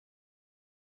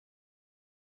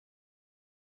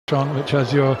which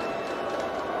has your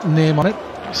name on it.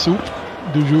 Soup,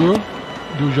 du jour,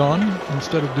 Dujon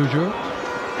instead of du jour.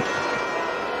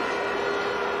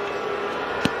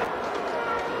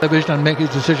 Television and make his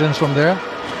decisions from there.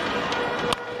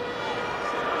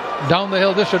 Down the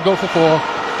hill, this should go for 4.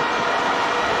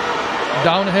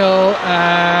 Downhill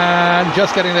and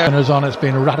just getting there. And on, it's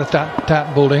been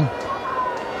rat-a-tat-tat bowling.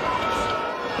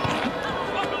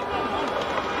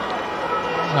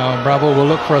 Now Bravo will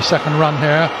look for a second run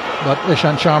here, but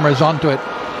Ishant Sharma is onto it.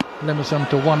 Limits him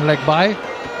to 1 leg by.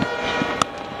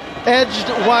 Edged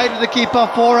wide of the keeper,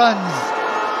 4 runs.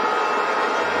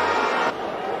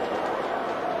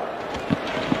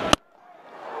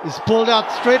 He's pulled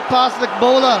out straight past the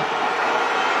bowler.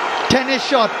 Tennis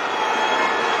shot.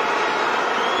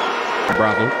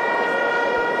 Bravo.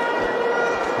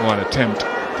 One attempt.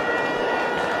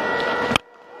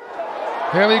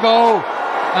 Here we go.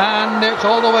 And it's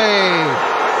all the way.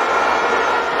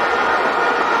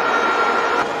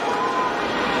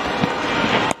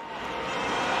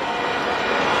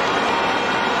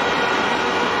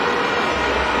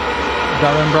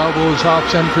 Darren Bravo's half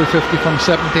century 50 from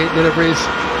 78 deliveries.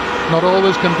 Not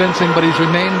always convincing, but he's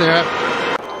remained there.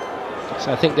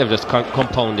 So I think they've just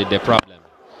compounded their problem.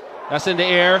 That's in the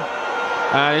air,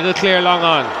 and it'll clear long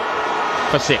on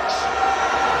for 6.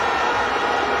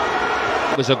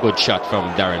 It was a good shot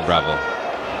from Darren Bravo.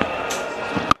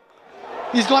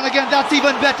 He's gone again, that's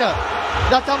even better.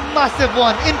 That's a massive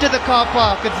one into the car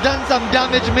park. It's done some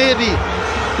damage maybe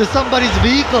to somebody's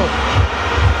vehicle,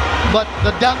 but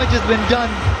the damage has been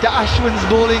done to Ashwin's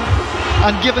bowling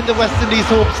and given the West Indies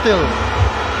hope still.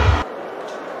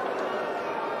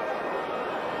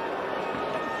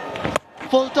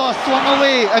 Full toss, swung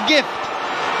away, a gift.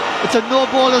 It's a no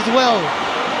ball as well.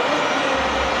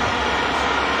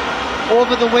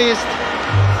 Over the waist,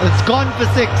 it's gone for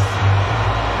 6.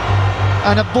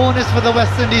 And a bonus for the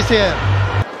West Indies here.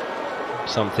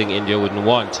 Something India wouldn't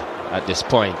want at this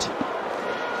point.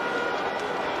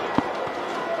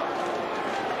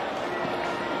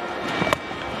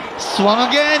 Swung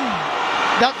again.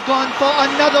 That's gone for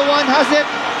another one, has it?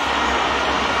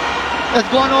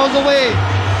 It's gone all the way.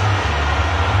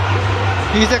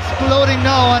 He's exploding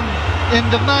now, and in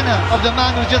the manner of the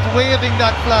man who's just waving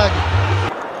that flag.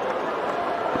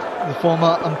 The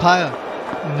former umpire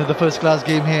in the first class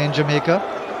game here in Jamaica.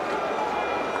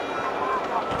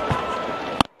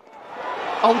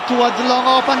 Out towards long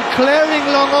off and clearing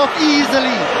long off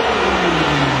easily.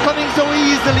 Coming so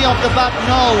easily off the bat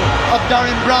now of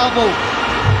Darren Bravo.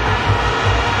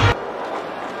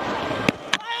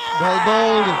 Well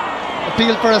bowled.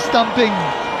 Appeal for a stumping.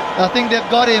 I think they've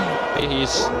got him.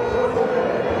 He's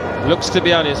looks to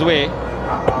be on his way.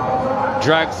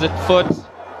 Drags the foot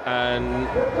and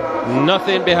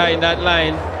nothing behind that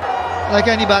line. Like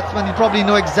any batsman, you probably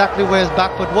know exactly where his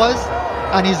back foot was,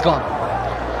 and he's gone.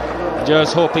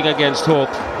 Just hoping against hope.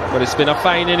 But it's been a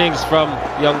fine innings from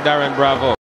young Darren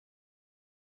Bravo.